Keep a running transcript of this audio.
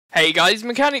Hey guys,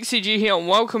 Mechanic CG here and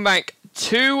welcome back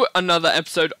to another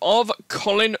episode of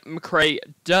Colin Mcrae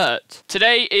Dirt.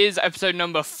 Today is episode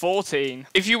number 14.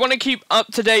 If you want to keep up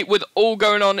to date with all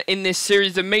going on in this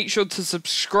series, then make sure to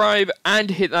subscribe and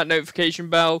hit that notification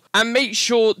bell. And make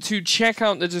sure to check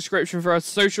out the description for our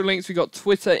social links. We got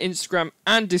Twitter, Instagram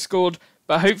and Discord.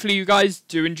 But hopefully you guys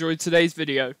do enjoy today's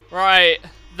video. Right,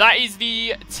 that is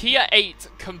the tier 8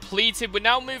 completed. We're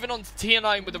now moving on to tier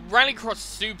 9 with the Rallycross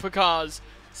Supercars.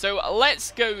 So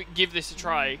let's go give this a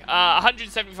try.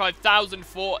 175,000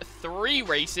 for 3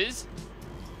 races.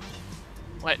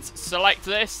 Let's select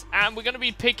this, and we're going to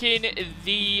be picking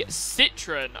the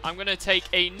Citroen. I'm going to take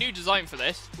a new design for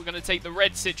this. We're going to take the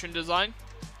red Citroen design,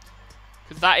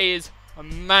 because that is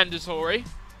mandatory.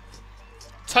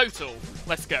 Total.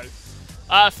 Let's go.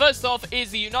 First off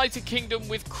is the United Kingdom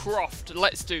with Croft.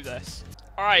 Let's do this.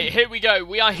 Alright, here we go.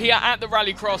 We are here at the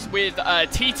Rallycross with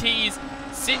TTs,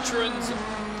 Citroens,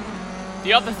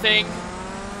 the other thing,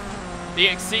 the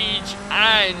Exige,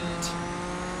 and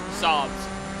Saabs.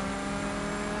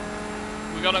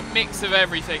 We got a mix of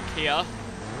everything here.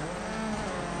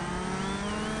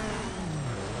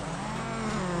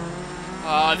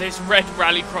 This red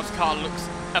Rallycross car looks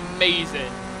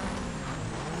amazing.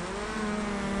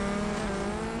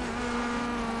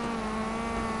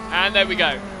 And there we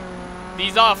go.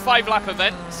 These are 5-lap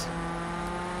events.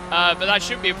 But that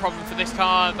shouldn't be a problem for this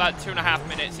car, about 2.5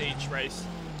 minutes each race.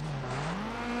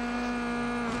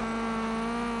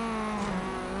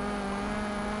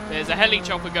 There's a heli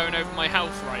chopper going over my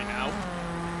house right now.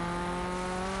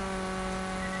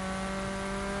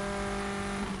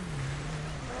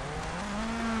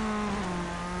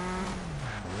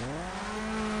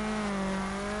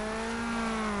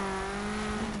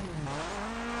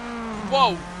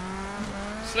 Whoa!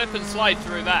 Slip and slide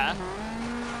through there.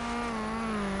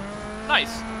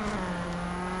 Nice.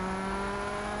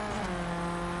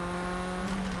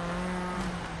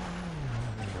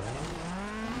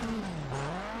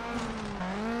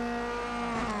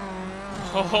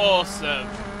 Awesome.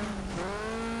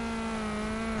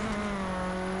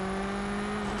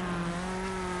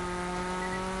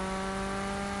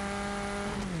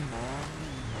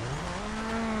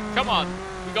 Come on,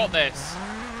 we got this.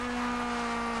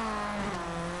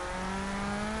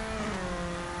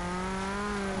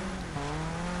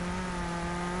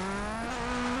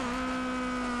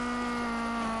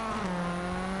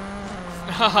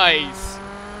 Nice.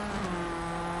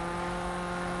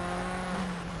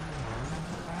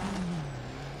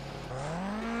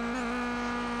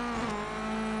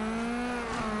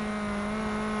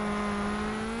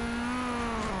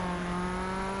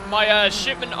 My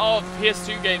shipment of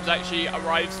PS2 games actually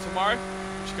arrives tomorrow,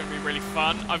 which is going to be really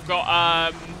fun. I've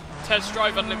got Test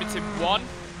Drive Unlimited 1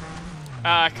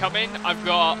 coming. I've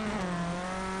got...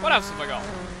 What else have I got?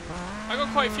 I've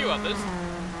got quite a few others.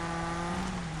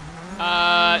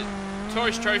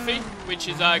 Tourist Trophy, which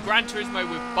is Gran Turismo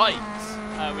with bikes,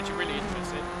 which are really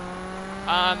interesting.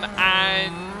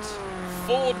 And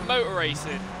Ford Motor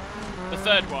Racing, the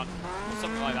third one, or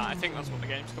something like that. I think that's what the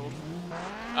game's called.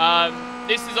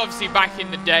 This is obviously back in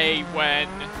the day when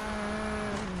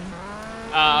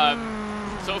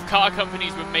sort of car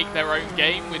companies would make their own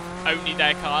game with only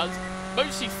their cars.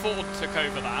 Mostly Ford took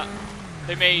over that.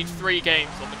 They made 3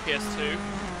 games on the PS2.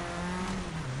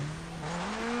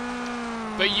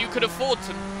 But you could afford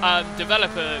to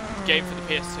develop a game for the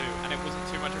PS2, and it wasn't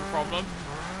too much of a problem.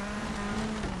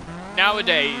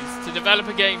 Nowadays, to develop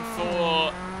a game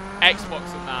for Xbox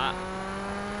and that,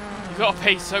 you've got to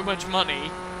pay so much money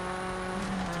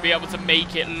to be able to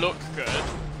make it look good.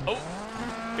 Oh,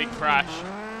 big crash.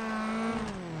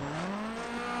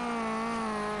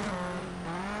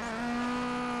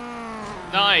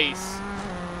 Nice.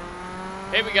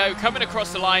 Here we go, coming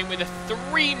across the line with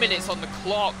 3 minutes on the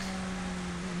clock.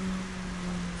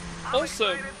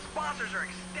 Awesome. Sponsors are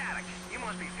ecstatic. You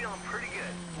must be feeling pretty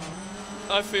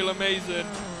good. I feel amazing.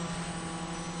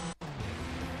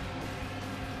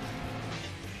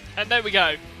 And there we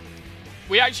go.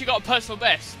 We actually got a personal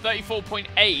best,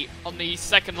 34.8 on the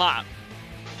second lap.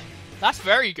 That's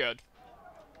very good.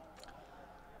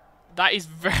 That is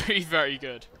very, very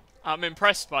good. I'm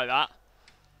impressed by that.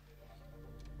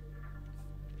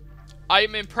 I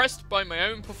am impressed by my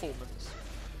own performance.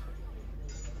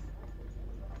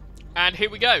 And here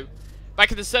we go.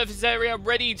 Back at the surface area,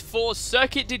 ready for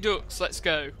Circuit de Dux. Let's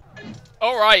go.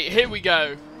 Alright, here we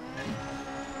go.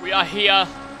 We are here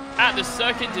at the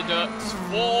Circuit de Dux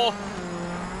for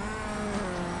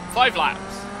 5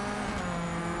 laps.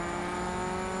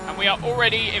 And we are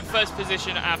already in first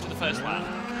position after the first lap.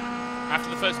 After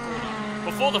the first corner.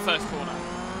 Before the first corner,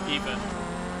 even.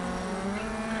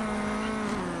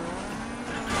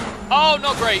 Oh,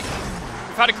 not great.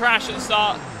 We've had a crash at the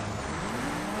start.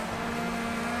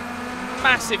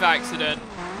 Massive accident.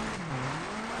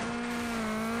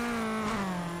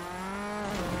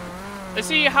 Let's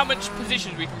see how much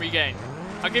positions we can regain.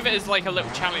 I'll give it as like a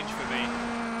little challenge for me.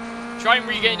 Try and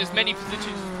regain as many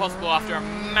positions as possible after a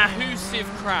massive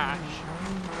crash.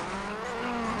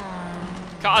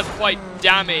 Car's quite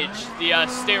damaged. The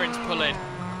steering's pulling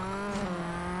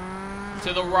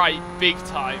to the right big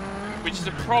time, which is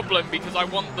a problem because I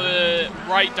want the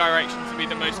right direction to be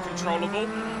the most controllable,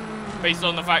 based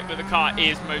on the fact that the car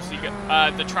is mostly,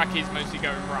 the track is mostly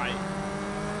going right.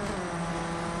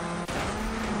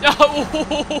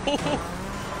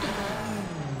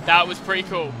 That was pretty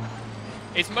cool.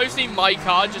 It's mostly my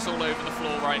car just all over the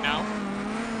floor right now.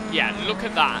 Yeah, look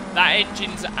at that.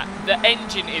 The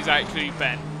engine is actually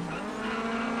bent.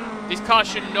 This car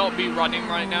should not be running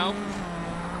right now,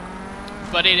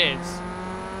 but it is.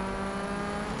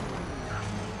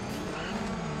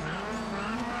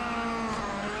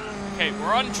 Okay,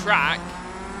 we're on track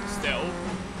still.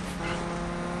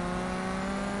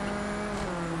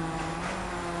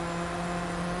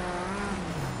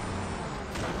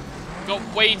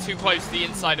 Got way too close to the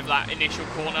inside of that initial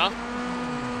corner,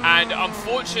 and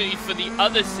unfortunately for the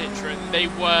other Citroen, they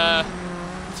were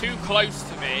too close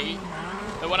to me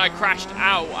that when I crashed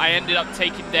out, I ended up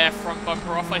taking their front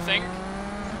bumper off, I think.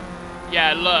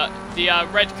 Yeah, look, the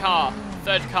red car,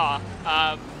 third car,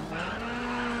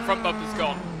 front bumper's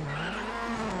gone.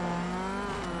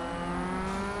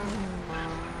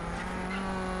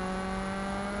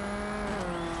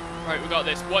 Right, we got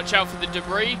this. Watch out for the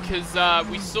debris, because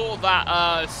we saw that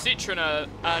Citroen,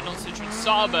 not Citroen,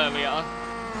 Saab earlier,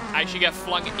 actually get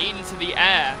flung into the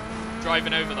air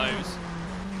driving over those.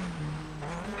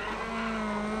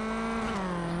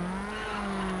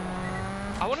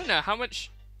 I want to know how much...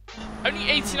 Only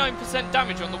 89%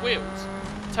 damage on the wheels.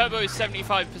 Turbo is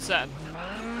 75%.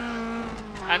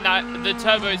 And that the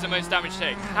turbo is the most damaged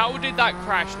thing. How did that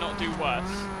crash not do worse?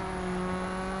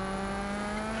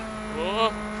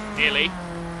 Oh, nearly.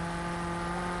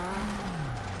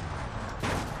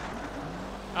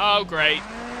 Oh, great.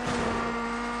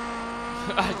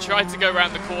 I tried to go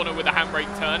around the corner with a handbrake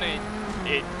turn. It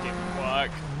didn't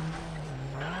work.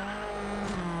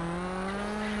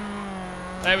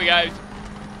 There we go.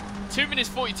 2 minutes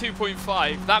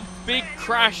 42.5. That big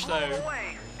crash, though,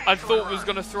 I thought was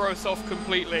going to throw us off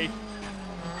completely.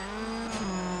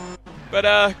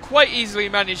 But quite easily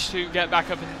managed to get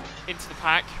back up into the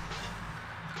pack.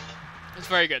 It's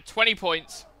very good. 20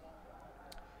 points.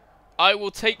 I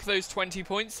will take those 20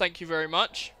 points. Thank you very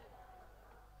much.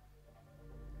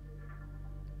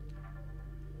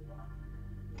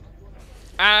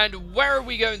 And where are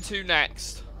we going to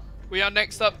next? We are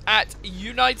next up at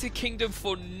United Kingdom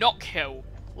for Knockhill.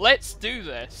 Let's do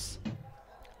this.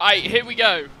 Alright, here we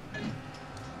go.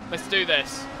 Let's do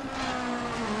this.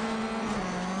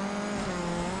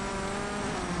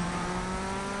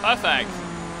 Perfect.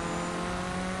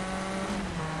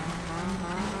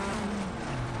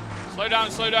 Slow down,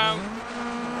 slow down.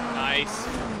 Nice.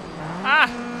 Ah!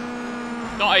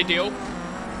 Not ideal.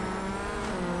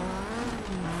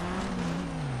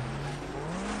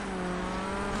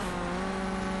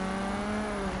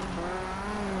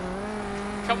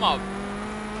 Come on.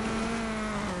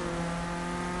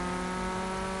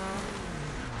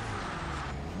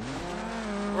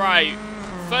 Right.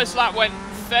 First lap went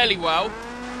fairly well.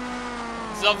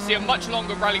 This is obviously a much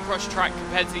longer rallycross track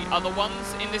compared to the other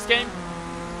ones in this game.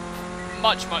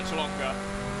 Much, much longer.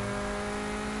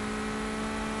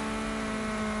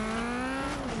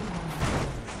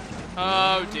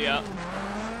 Oh dear.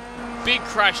 Big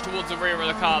crash towards the rear of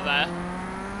the car there.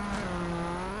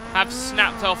 Have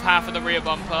snapped off half of the rear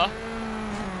bumper.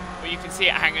 But you can see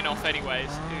it hanging off anyways.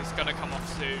 It's going to come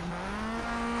off soon.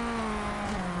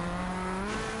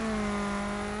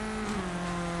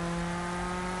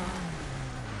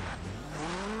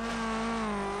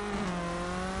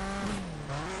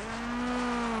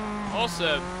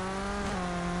 Awesome.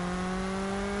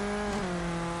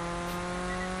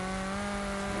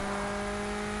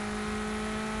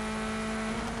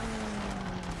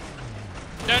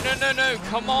 No, no, no, no,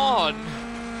 come on.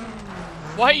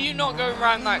 Why are you not going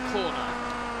around that corner?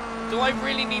 Do I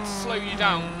really need to slow you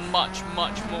down much,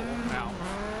 much more now?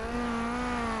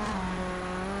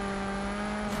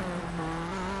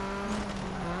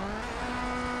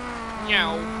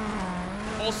 Meow.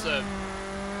 Awesome.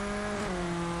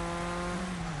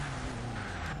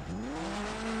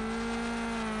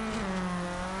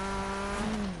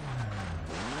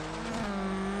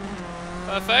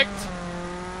 Perfect.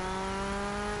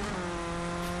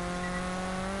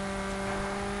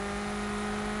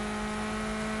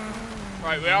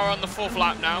 Right, we are on the 4th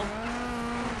lap now.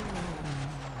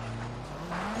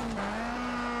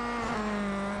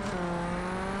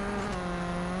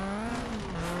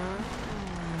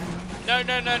 No,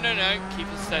 no, no, no, no. Keep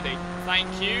it steady.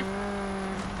 Thank you.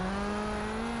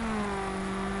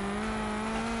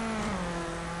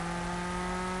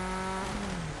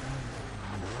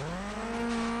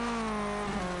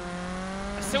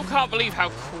 I still can't believe how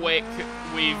quick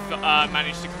we've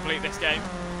managed to complete this game.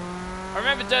 I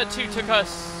remember Dirt 2 took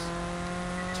us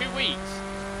 2 weeks.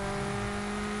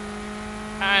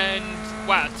 And,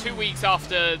 well, 2 weeks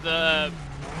after the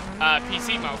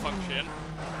PC malfunction.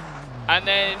 And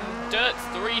then Dirt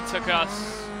 3 took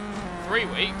us 3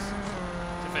 weeks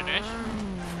to finish.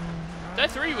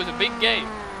 Dirt 3 was a big game.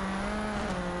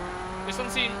 This one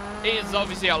is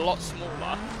obviously a lot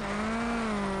smaller.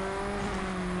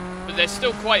 But there's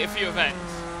still quite a few events.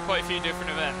 Quite a few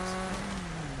different events.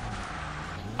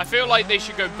 I feel like they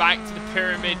should go back to the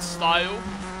pyramid style.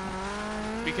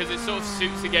 Because it sort of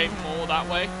suits the game more that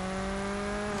way.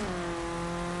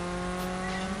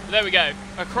 But there we go.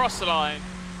 Across the line.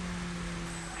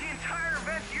 The entire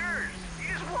event's yours.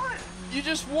 You just won. You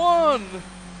just won!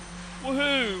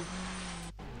 Woohoo!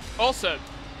 Awesome.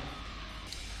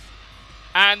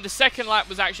 And the second lap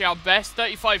was actually our best,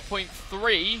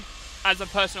 35.3 as a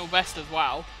personal best as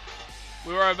well.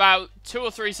 We were about 2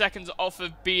 or 3 seconds off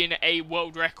of being a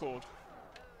world record.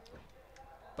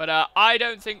 But I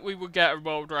don't think we would get a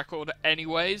world record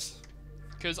anyways.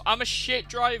 Because I'm a shit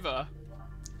driver,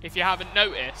 if you haven't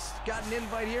noticed. Got an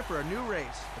invite here for a new race.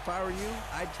 If I were you,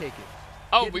 I'd take it.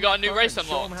 Oh, we got a new race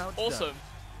unlocked. Awesome.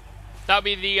 That'll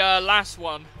be the last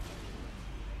one.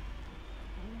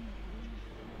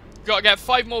 Gotta get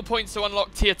 5 more points to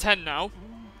unlock tier 10 now.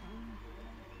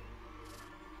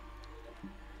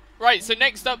 Right, so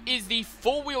next up is the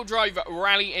 4-wheel drive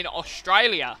rally in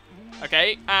Australia.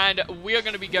 Okay, and we are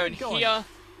going to be going here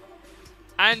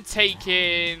and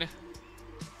taking...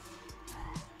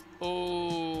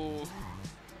 Oh,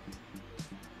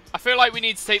 I feel like we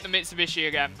need to take the Mitsubishi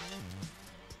again.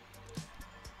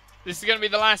 This is going to be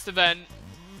the last event.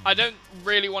 I don't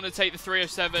really want to take the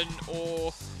 307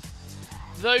 or...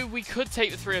 Though we could take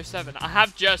the 307. I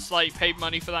have just, like, paid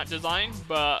money for that design,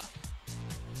 but...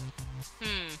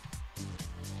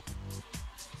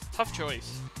 Tough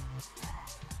choice.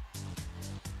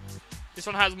 This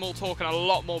one has more torque and a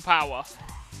lot more power.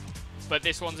 But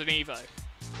this one's an Evo.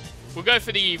 We'll go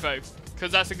for the Evo,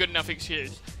 because that's a good enough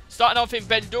excuse. Starting off in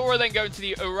Bendora, then going to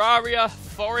the Auraria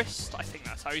Forest. I think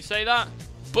that's how you say that.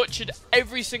 Butchered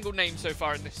every single name so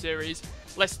far in this series.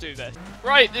 Let's do this.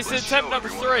 Right, this is attempt number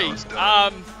 3.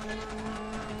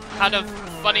 Had a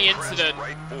funny incident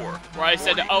where I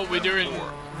said, oh, we're doing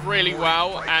really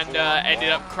well, and ended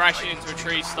up crashing into a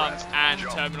tree stump and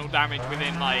terminal damage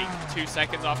within like 2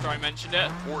 seconds after I mentioned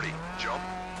it. 40, jump,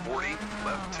 40,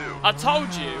 left 2. I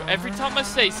told you, every time I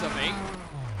say something,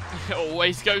 it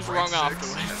always goes wrong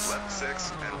afterwards. And left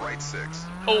 6 and right 6.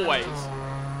 Always.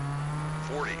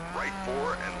 40, right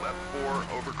 4 and left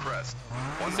 4 over crest.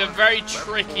 It's a very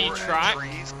tricky track.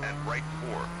 Trees and right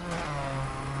 4.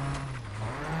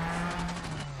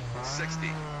 60,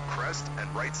 crest and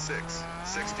right 6.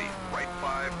 60, right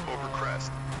 5 over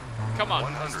crest. Come on,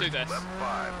 let's do this. Left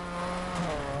 5.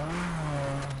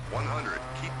 100,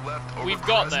 keep left over We've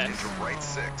got crest this. into right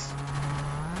 6.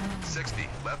 60,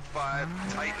 left 5,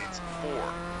 tightens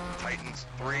 4. Tightens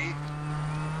 3.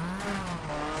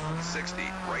 60,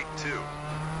 right 2.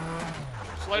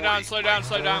 Slow down, slow down,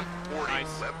 slow down. 40,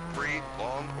 Nice. left 3,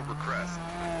 long over crest.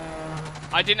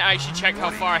 I didn't actually check how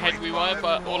far ahead we were,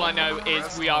 but all I know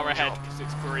is we are ahead because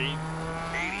it's green.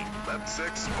 80, left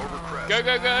 6 over crest. Go,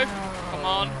 go, go. Come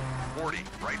on. 40,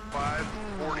 right 5,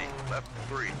 40, left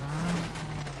 3.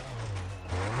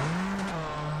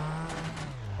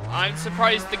 I'm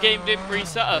surprised the game didn't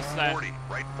reset us there. 40,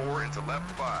 right 4 into left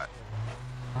 5.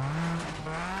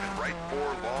 And right 4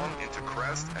 long into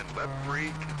crest, and left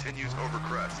 3 continues over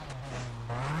crest.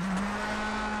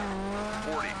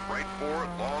 40, right 4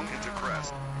 long into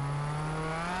crest.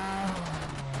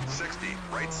 60,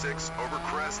 right 6 over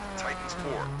crest, tightens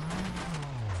 4.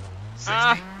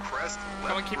 60, crest, left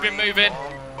Come on, keep 3, it moving.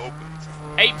 long, opens.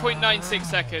 8.96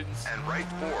 seconds. And right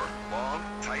 4, long,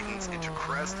 tightens into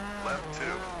crest, left 2.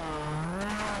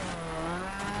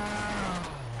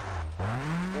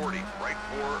 40, right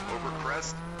 4 over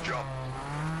crest, jump.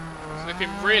 It's looking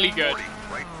really good. 40,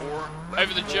 right 4, left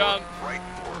Over the 4, jump. right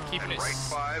 4, Keeping and it right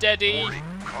 5, steady. 40,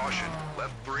 caution,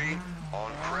 left 3,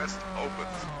 on crest,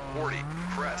 opens. 40,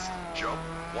 crest, jump,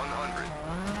 100.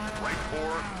 Right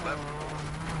 4, left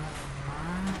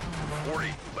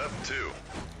 40, left 2.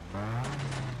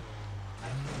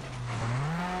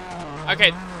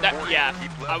 Okay, that 40, yeah,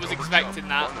 keep left I was over expecting jump,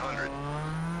 that. 100.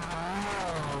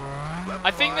 Left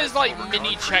I think 5 there's like over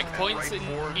mini concrete and checkpoints right in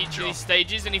 4, each of jump. these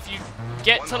stages, and if you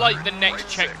get to like the 100, next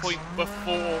right checkpoint 6.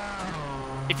 before,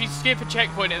 if you skip a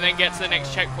checkpoint and then get to the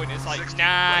next checkpoint, it's like, 60,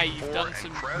 nah, right you've 4 done and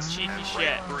some crest cheeky and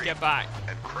shit. right 3. Get back.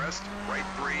 And crest, right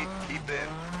 3, keep in.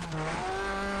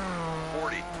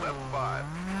 40, left 5.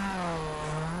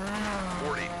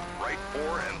 40, right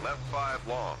 4 and left 5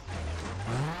 long.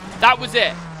 That was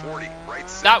it. 40, right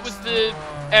 6. That was the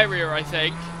area, I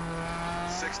think.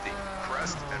 60,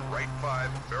 crest and right 5,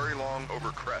 very long over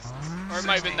crests. Or it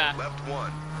might have been 60, there. left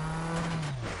 1.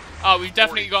 Oh, we've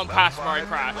definitely 40, gone left past where I 5,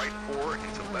 crashed. Right 4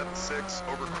 into left 6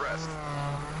 over crest.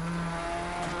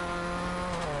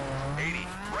 80,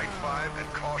 right 5 and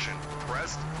caution,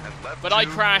 crest and left But 2, I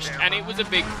crashed, camber. and it was a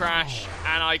big crash,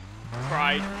 and I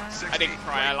cried. 60, I didn't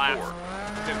cry, I right laughed.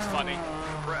 4. It was funny.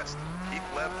 Crest, keep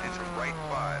left into right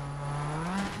 5.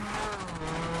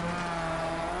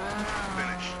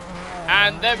 Finish.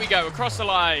 And there we go, across the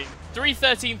line.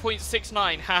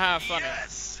 313.69, haha, funny.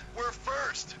 Yes, we're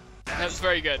first. That's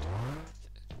very good.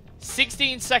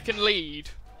 16-second lead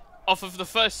off of the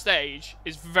first stage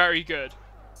is very good.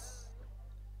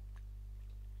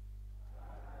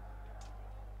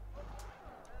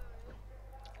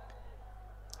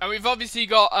 And we've obviously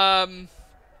got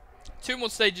 2 more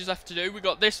stages left to do. We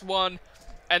got this one,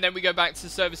 and then we go back to the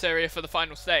service area for the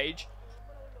final stage.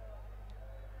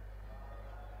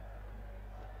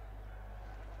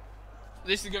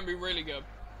 This is going to be really good.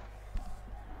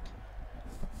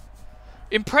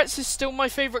 Impreza is still my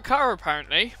favourite car,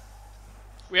 apparently.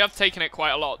 We have taken it quite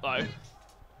a lot, though.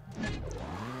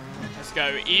 Let's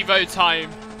go. Evo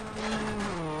time.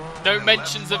 No And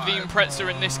mentions of left the 5. Impreza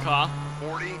in this car.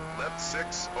 40, left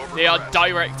 6 over They are crest.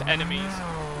 direct enemies.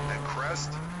 And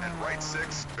crest and right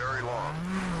 6, very long.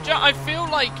 Do you know, I feel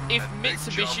like if And big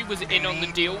Mitsubishi jump, was in on the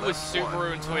 80, deal with left 1.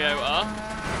 Subaru and Toyota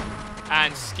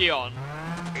and Skion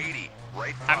 80,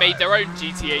 right 5. and made their own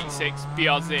GT86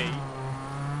 BRZ,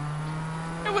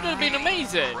 it would have been 80,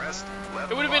 amazing. crest,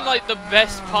 left It would have been 5. like the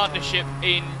best partnership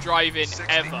in driving 60,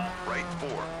 ever. right 4.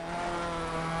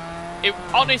 It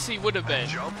honestly would have And been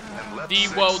jump and left the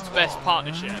 6 world's best long.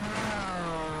 partnership.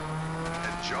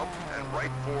 And jump and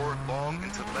right 4 long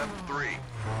into left 3.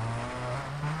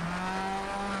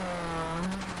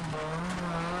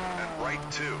 And right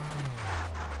 2.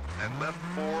 And left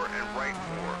 4 and right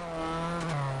 4.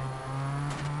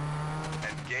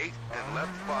 And gate and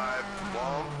left 5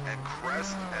 long and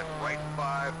crest and right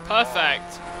 5.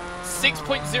 Perfect.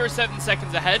 6.07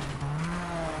 seconds ahead.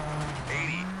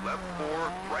 80 left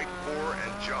 4, right 4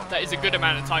 and jump. That is a good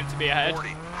amount of time to be ahead.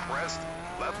 40 crest,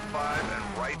 left 5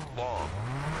 and right long.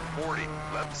 40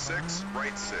 left 6,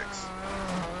 right 6.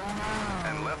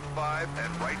 And left 5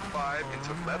 and right 5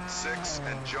 into left 6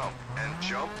 and jump. And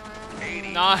jump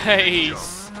 80.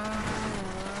 Nice.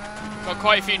 Got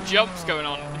quite a few jumps going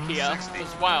on here 60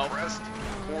 as well. crest,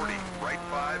 40 right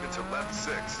 5 into left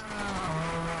 6.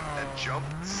 And jump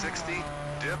 60,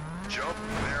 dip, jump,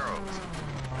 narrows.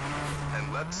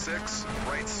 And left 6,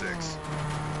 right 6.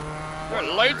 There are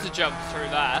loads of jumps through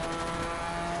there.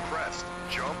 Crest,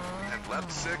 jump, and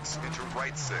left 6 into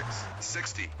right 6.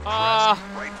 60, crest,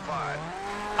 right 5.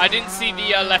 I didn't see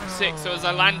the left 6, so as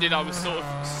I landed I was sort of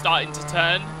starting to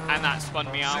turn, and that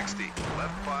spun me out. 60,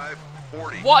 left 5,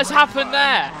 40. What has right happened 5.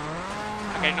 there?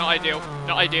 Okay, not ideal.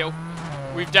 Not ideal.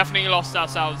 We've definitely lost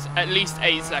ourselves at least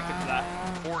 8 seconds there.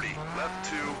 40, left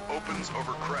 2, opens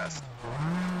over crest.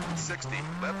 60,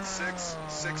 left 6,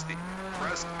 60,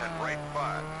 crest and right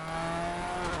 5.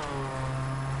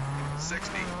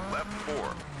 60, left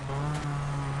 4.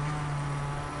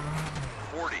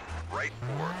 40, right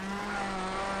 4.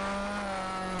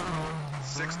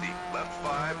 60, left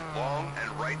 5, long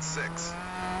and right 6.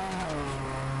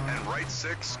 And right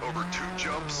 6 over 2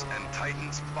 jumps and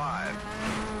tightens 5.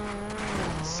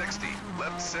 60,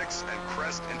 left 6 and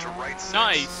crest into right 6.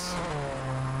 Nice.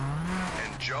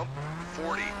 And jump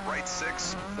 40, right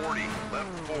 6, 40,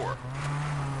 left 4.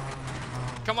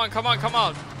 Come on, come on, come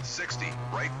on. 60,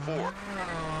 right 4.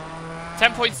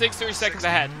 10.63 seconds 60,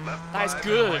 ahead. left That is 5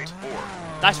 good. and right 4.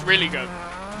 That's really good.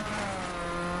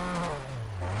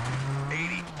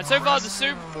 80, And so far the crest,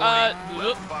 Subaru, 40, not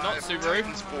left 5, Subaru,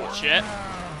 tightens 4. shit.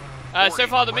 So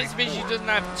far the Mitsubishi doesn't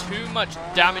have too much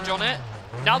damage on it.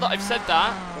 Now that I've said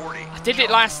that, 40, I did it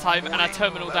jump, last time and I 40,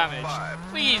 terminal left damage. 5.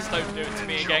 Please don't do it to And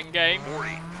me jump, again, game. 40,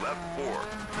 left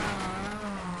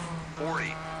 4.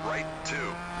 40, right 2.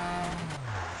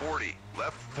 40,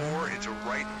 left 4 into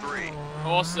right 3.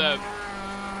 Awesome.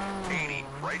 80,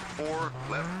 right 4,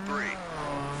 left 3.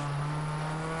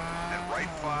 And right right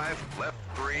 5, left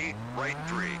 3, right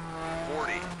 3.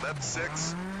 40, left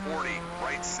 6, 40,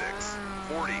 right 6.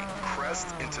 40,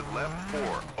 crest into left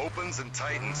 4. Opens and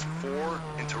tightens 4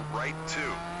 into right 2.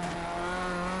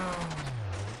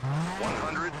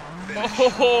 100, finish.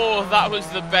 Oh, that was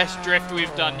the best drift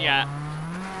we've done yet.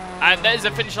 And there's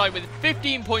a finish line with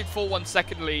 15.41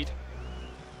 second lead.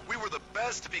 We were the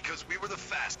best because we were the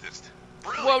fastest.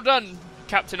 Brilliant. Well done,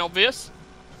 Captain Obvious.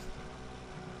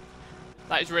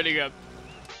 That is really good.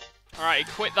 Alright,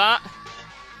 quit that.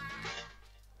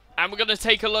 And we're going to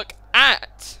take a look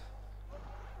at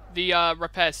the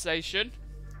repair station.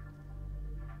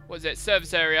 What is it?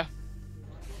 Service area.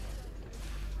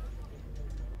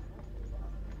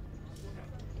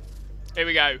 Here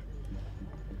we go.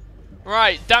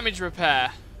 Right, damage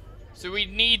repair. So we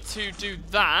need to do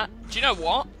that. Do you know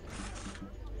what?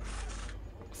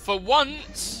 For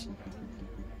once,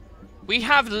 we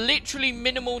have literally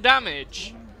minimal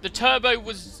damage. The turbo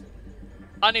was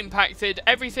unimpacted.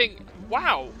 Everything.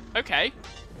 Wow. Okay.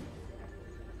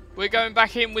 We're going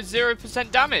back in with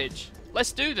 0% damage.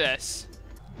 Let's do this.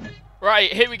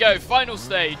 Right, here we go. Final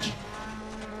stage.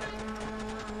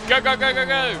 Go, go, go, go,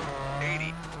 go.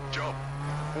 80, jump.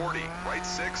 40, right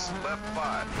 6, left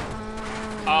 5.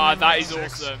 Ah, that is 6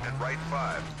 awesome. And right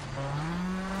 5.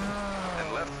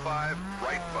 And left 5,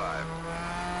 right 5.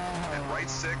 And right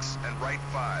 6 and right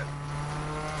 5.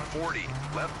 40,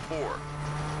 left 4.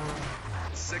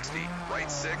 60, right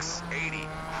 6, 80,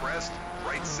 crest,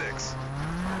 right 6.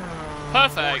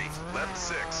 Perfect. 40, left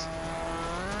 6.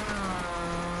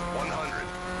 100,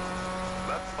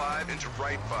 left 5 into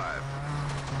right 5.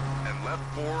 And left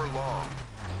 4 long.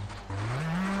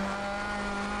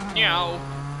 Meow.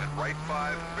 And right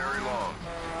 5 very long.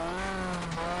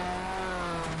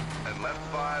 And left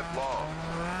 5 long.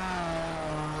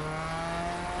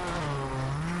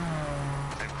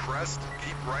 And crest,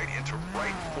 keep right into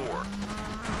right 4.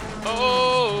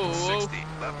 Oh. 60,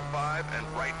 left 5 and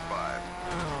right 5.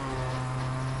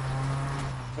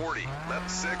 40, left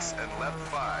 6 and left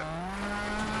 5.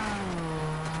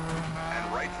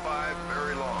 And right 5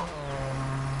 very long.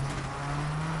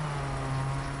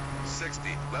 60,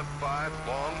 left 5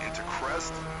 long into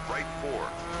crest, right 4.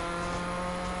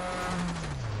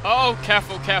 Oh,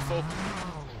 careful, careful.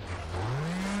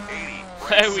 80,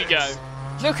 right There we 6. go.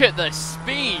 Look at the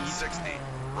speed. 60,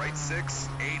 right 6,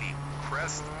 80,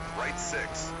 crest, right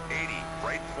 6, 80,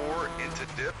 right 4 into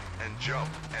dip and jump,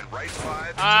 and right 5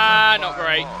 into left Not 5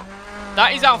 great. long.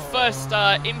 That is our first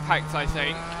impact, I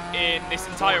think, in this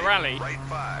entire 40, rally, right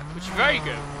 5, which is very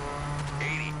good.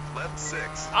 80, left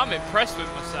 6. I'm impressed with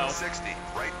myself. 60,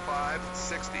 right 5,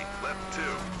 60, left 2.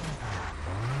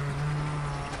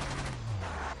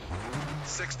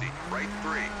 60, right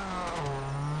 3.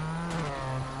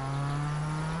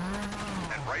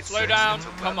 And right Slow 6 down, into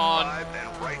come left on. 5 and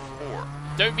right 4.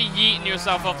 Don't be yeeting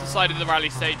yourself off the side of the rally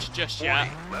stage just 40, yet.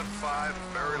 left 5,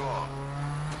 very long.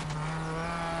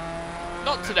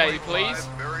 Not And today, right please.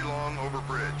 5, very long over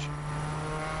bridge.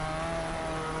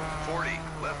 40,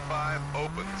 left 5,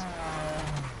 opens.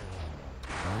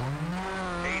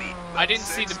 80, left I didn't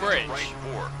see 6 the bridge. into right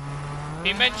 4.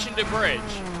 He mentioned a bridge.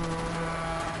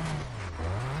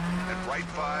 And right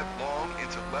 5, long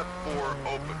into left 4,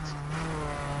 opens.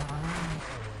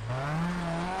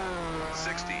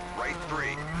 60, right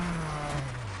 3.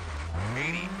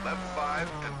 80, left 5,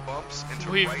 and bumps into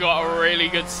We've right got 5. a really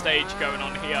good stage going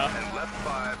on here. And left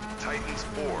 5, tightens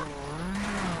 4.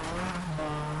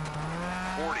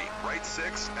 40, right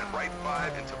 6, and right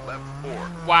 5 into left 4.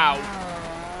 Wow.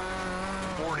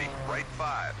 40, right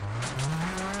 5.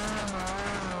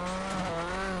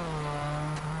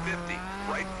 50,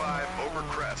 right 5 over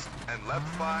crest, and left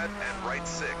 5 and right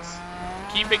 6.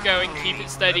 Keep it going, keep 80, it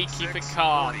steady, left keep it 6,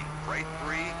 calm. 40, right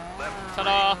 3, left 3.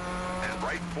 Ta-da. And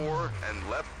right 4 and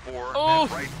left 4 Oh,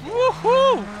 and right 4.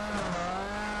 woohoo!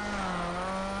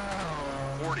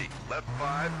 40, left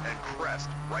 5 and crest,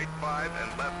 right 5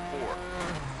 and left 4.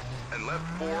 And left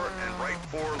 4 and right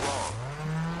 4 long.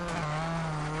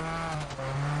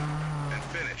 And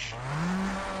finish.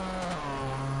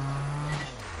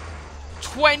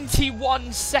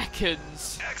 21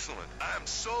 seconds. Excellent. I'm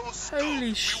so stoked. Holy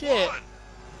We shit. won.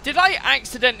 Did I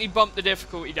accidentally bump the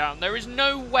difficulty down? There is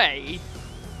no way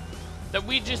that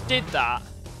we just did that.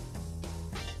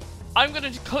 I'm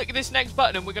going to click this next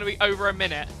button and we're going to be over a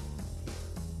minute.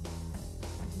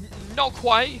 Not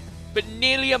quite, but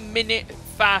nearly a minute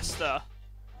faster.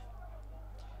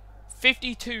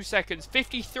 52 seconds.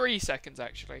 53 seconds,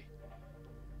 actually.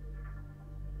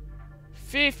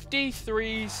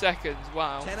 53 seconds.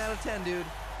 Wow. 10 out of 10, dude.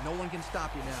 No one can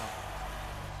stop you now.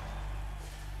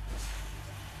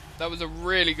 That was a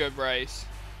really good race.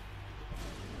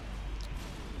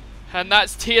 And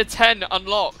that's tier 10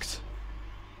 unlocked.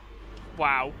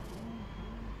 Wow.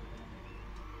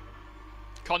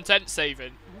 Content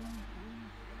saving.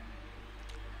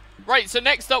 Right, so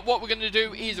next up what we're going to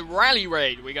do is Rally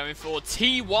Raid. We're going for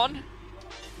T1.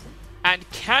 And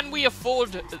can we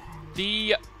afford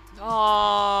the...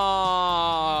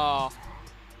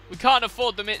 we can't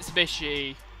afford the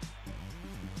Mitsubishi.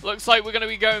 Looks like we're going to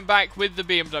be going back with the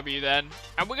BMW then.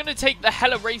 And we're going to take the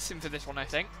Hella Racing for this one, I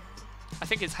think. I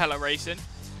think it's Hella Racing.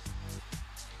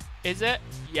 Is it?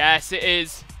 Yes, it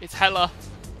is. It's Hella.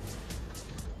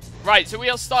 Right, so we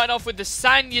are starting off with the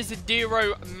San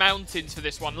Isidro Mountains for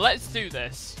this one. Let's do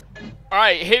this.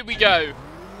 Alright, here we go.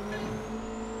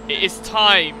 It is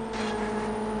time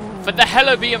for the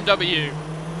Hella BMW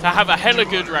to have a hella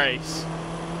good race.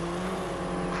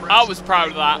 I was proud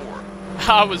of that.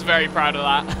 I was very proud of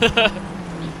that.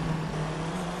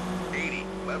 80,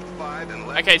 left 5 and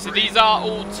left Okay, so 3. these are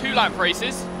all 2-lap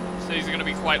races. So these are going to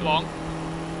be quite long.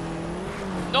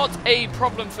 Not a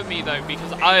problem for me though,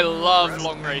 because I love Crest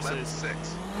long and races. left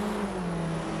 6.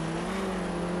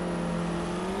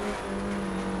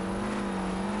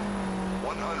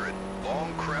 100,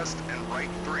 long crest and right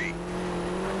 3.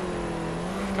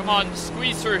 Come on,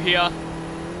 squeeze through here.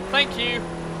 Thank you.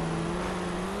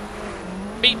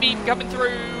 Beep beep coming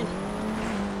through.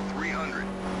 300.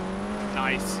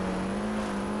 Nice.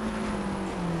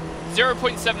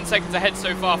 0.7 seconds ahead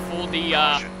so far for the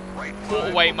Caution, right 5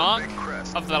 quarter-way over mark big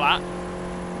crest. of the lap.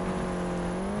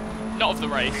 Not of the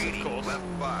race, 80, of course. left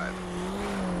 5.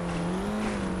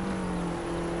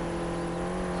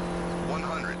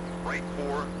 100, right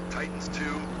 4, tightens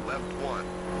 2, left 1.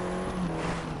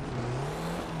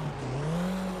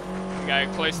 We go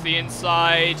close to the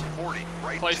inside. 40,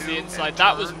 right Close 2, to the and inside.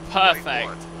 That was turn, perfect. Right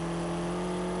 1.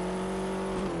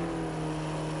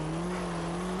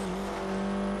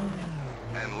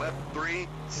 And left 3,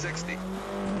 60.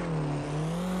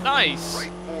 Nice.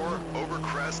 Right 4, over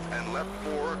crest and left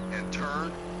 4, and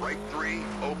turn, right 3,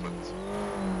 opens.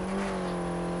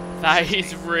 That 60,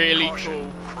 is really caution,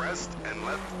 cool. Crest and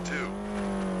left 2.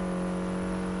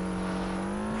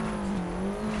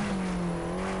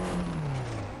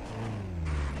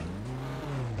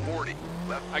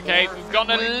 Okay, we've gone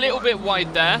a little bit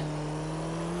wide there.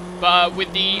 But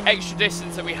with the extra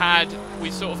distance that we had, we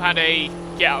sort of had a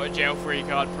get out of jail free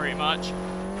card pretty much.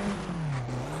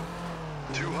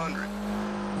 200.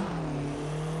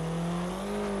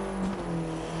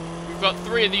 We've got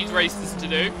 3 of these races to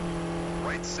do.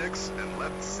 Right 6 and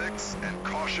left 6 and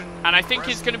caution. And I think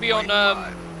crest, it's going to be on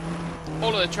right 5,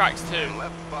 all of the tracks too. and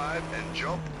left 5 and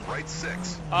jump right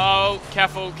 6. Oh,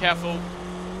 careful, careful.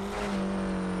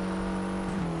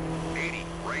 80,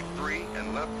 right 3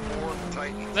 and left 4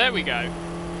 tightens. There we go.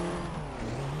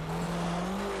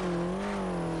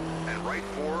 And right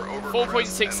 4 over 4.67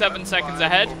 crest and left seconds 5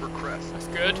 ahead. over crest. That's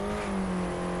good.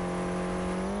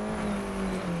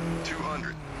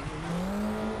 200.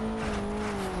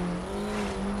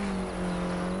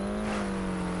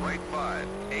 Right 5,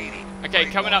 80. Okay,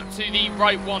 right coming 1, up to the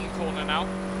right 1 corner now.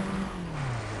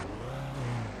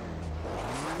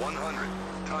 100,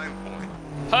 time point.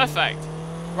 Perfect.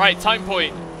 Right, time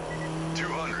point.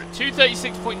 200.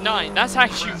 236.9. That's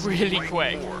actually crest, really right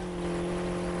quick. 4.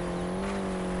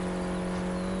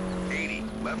 80,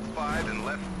 left 5 and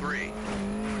left 3.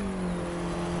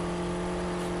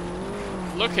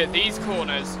 Look at these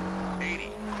corners.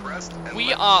 80, crest and We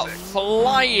left are 6.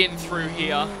 flying through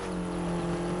here.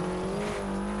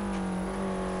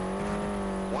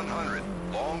 100,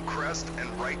 long crest and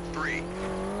right 3.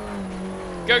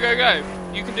 Go, go, go.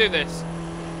 You can do this.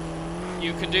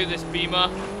 You can do this, Beamer.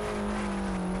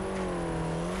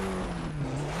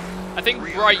 I think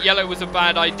bright yellow was a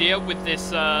bad idea with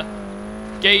this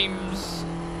game's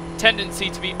tendency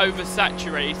to be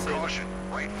oversaturated. Caution,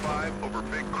 right 5 over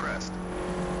big crest.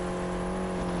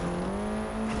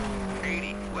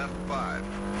 80, left 5.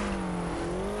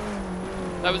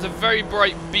 That was a very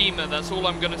bright Beamer, that's all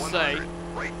I'm going to say. 100,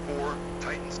 right 4,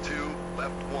 tightens 2,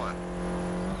 left 1.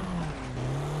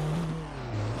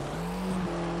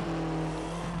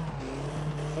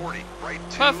 40, right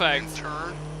 2, Perfect. and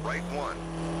turn, right 1.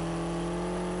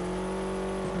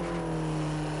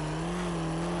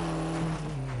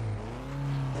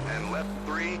 And left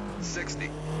 3, 60.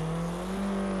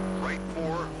 Right 4,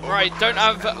 over Right, don't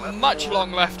crest have and left much 4,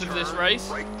 long left and of this turn, race.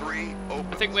 Right 3,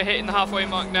 opens. I think we're hitting the halfway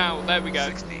mark now. There we go.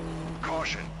 60,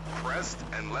 caution, crest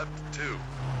and left 2.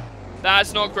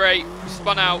 That's not great. We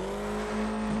spun out.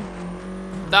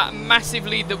 That massive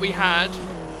lead that we had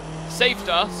saved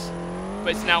us,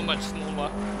 but it's now much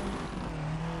smaller.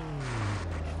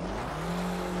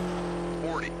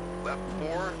 40, left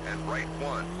 4 and right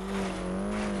 1.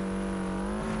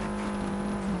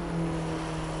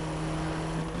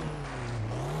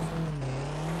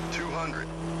 200.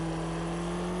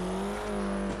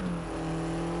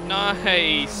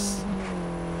 Nice.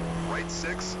 Right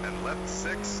 6 and left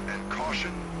 6 and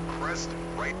caution, crest,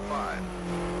 right 5.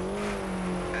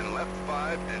 And left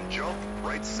 5 and jump,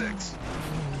 right 6.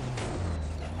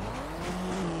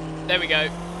 There we go.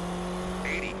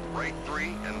 80, right 3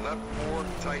 and left 4,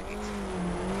 tightens.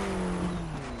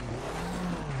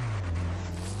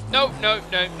 No, no,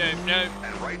 no, no, no.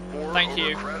 And right 4 Thank over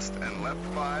you. crest and left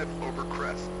 5 over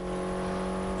crest.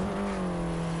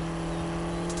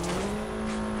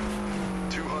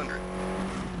 200.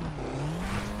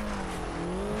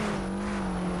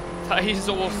 That is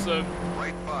awesome.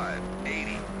 Right 5,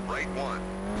 80, right 1.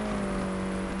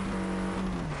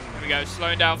 Here we go,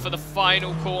 slowing down for the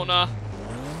final corner.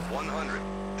 100,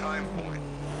 time point.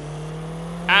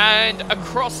 And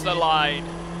across the line.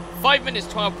 5 minutes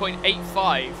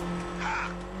 12.85.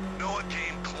 Ha! No one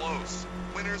came close.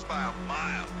 Winners by a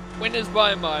mile. Winners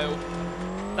by a mile.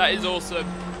 That is awesome.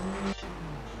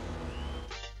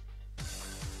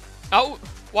 Oh,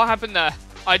 what happened there?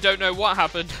 I don't know what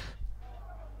happened.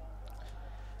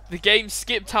 The game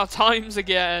skipped our times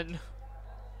again.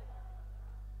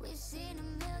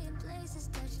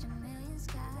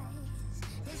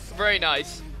 Very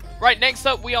nice. Right, next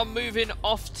up we are moving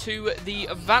off to the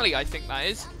valley, I think that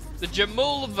is. The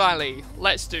Jamal Valley.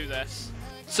 Let's do this.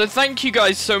 So thank you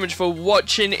guys so much for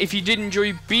watching. If you did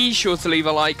enjoy, be sure to leave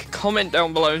a like, comment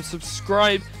down below and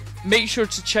subscribe. Make sure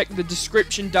to check the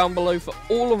description down below for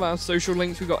all of our social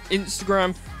links. We've got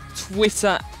Instagram,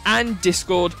 Twitter and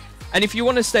Discord. And if you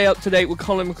want to stay up to date with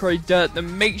Colin Mcrae Dirt,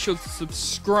 then make sure to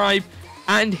subscribe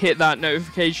and hit that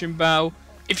notification bell.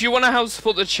 If you want to help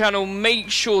support the channel, make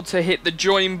sure to hit the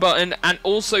join button and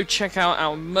also check out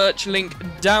our merch link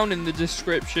down in the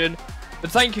description.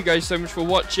 But thank you guys so much for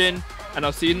watching, and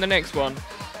I'll see you in the next one.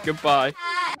 Goodbye.